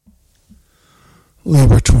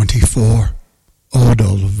Liber XXIV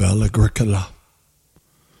Odal vel Agricola.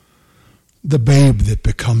 The babe that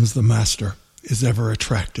becomes the master is ever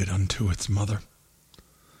attracted unto its mother,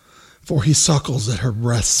 for he suckles at her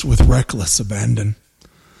breasts with reckless abandon.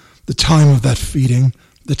 The time of that feeding,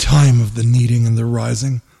 the time of the kneading and the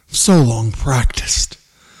rising, so long practiced,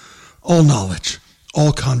 all knowledge,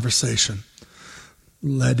 all conversation,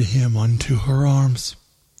 led him unto her arms.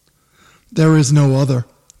 There is no other,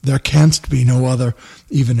 there canst be no other,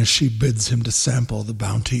 even as she bids him to sample the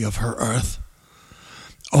bounty of her earth.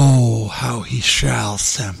 Oh, how he shall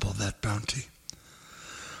sample that bounty.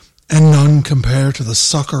 And none compare to the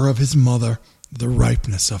succor of his mother, the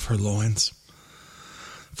ripeness of her loins.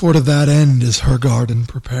 For to that end is her garden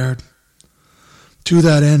prepared. To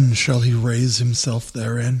that end shall he raise himself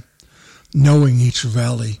therein, knowing each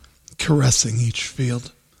valley, caressing each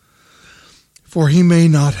field. For he may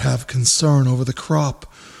not have concern over the crop,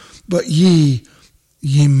 but ye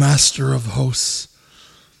master of hosts,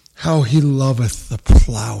 how he loveth the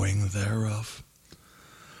plowing thereof.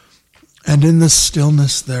 And in the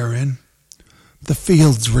stillness therein, the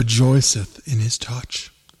fields rejoiceth in his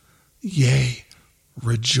touch. Yea,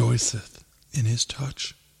 rejoiceth in his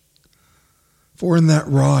touch. For in that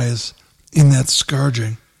rise, in that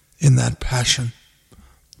scourging, in that passion,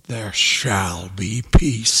 there shall be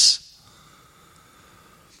peace.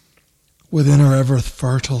 Within her ever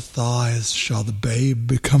fertile thighs shall the babe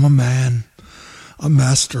become a man, a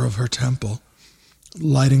master of her temple,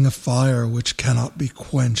 lighting a fire which cannot be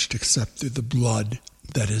quenched except through the blood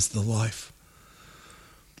that is the life.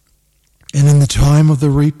 And in the time of the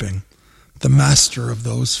reaping, the master of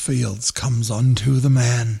those fields comes unto the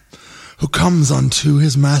man, who comes unto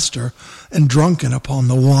his master, and drunken upon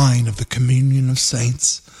the wine of the communion of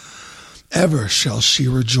saints. Ever shall she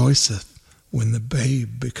rejoiceth when the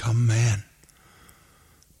babe become man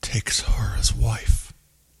takes her as wife.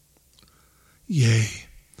 Yea,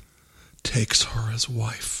 takes her as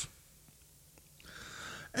wife.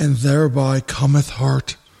 And thereby cometh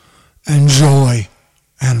heart and joy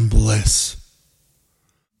and bliss.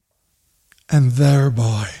 And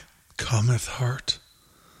thereby cometh heart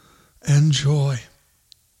and joy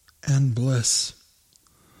and bliss.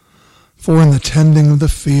 For in the tending of the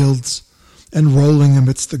fields and rolling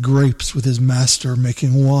amidst the grapes with his master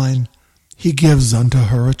making wine, he gives unto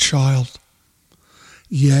her a child.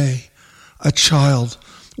 Yea, a child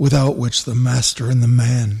without which the master and the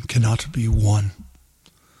man cannot be one.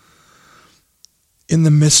 In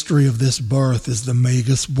the mystery of this birth is the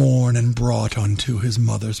Magus born and brought unto his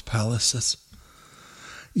mother's palaces.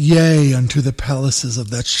 Yea, unto the palaces of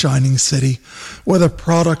that shining city, where the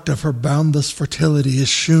product of her boundless fertility is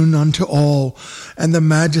shewn unto all, and the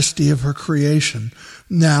majesty of her creation,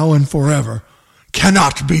 now and forever,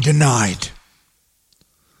 cannot be denied.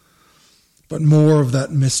 But more of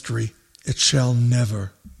that mystery it shall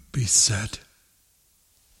never be said.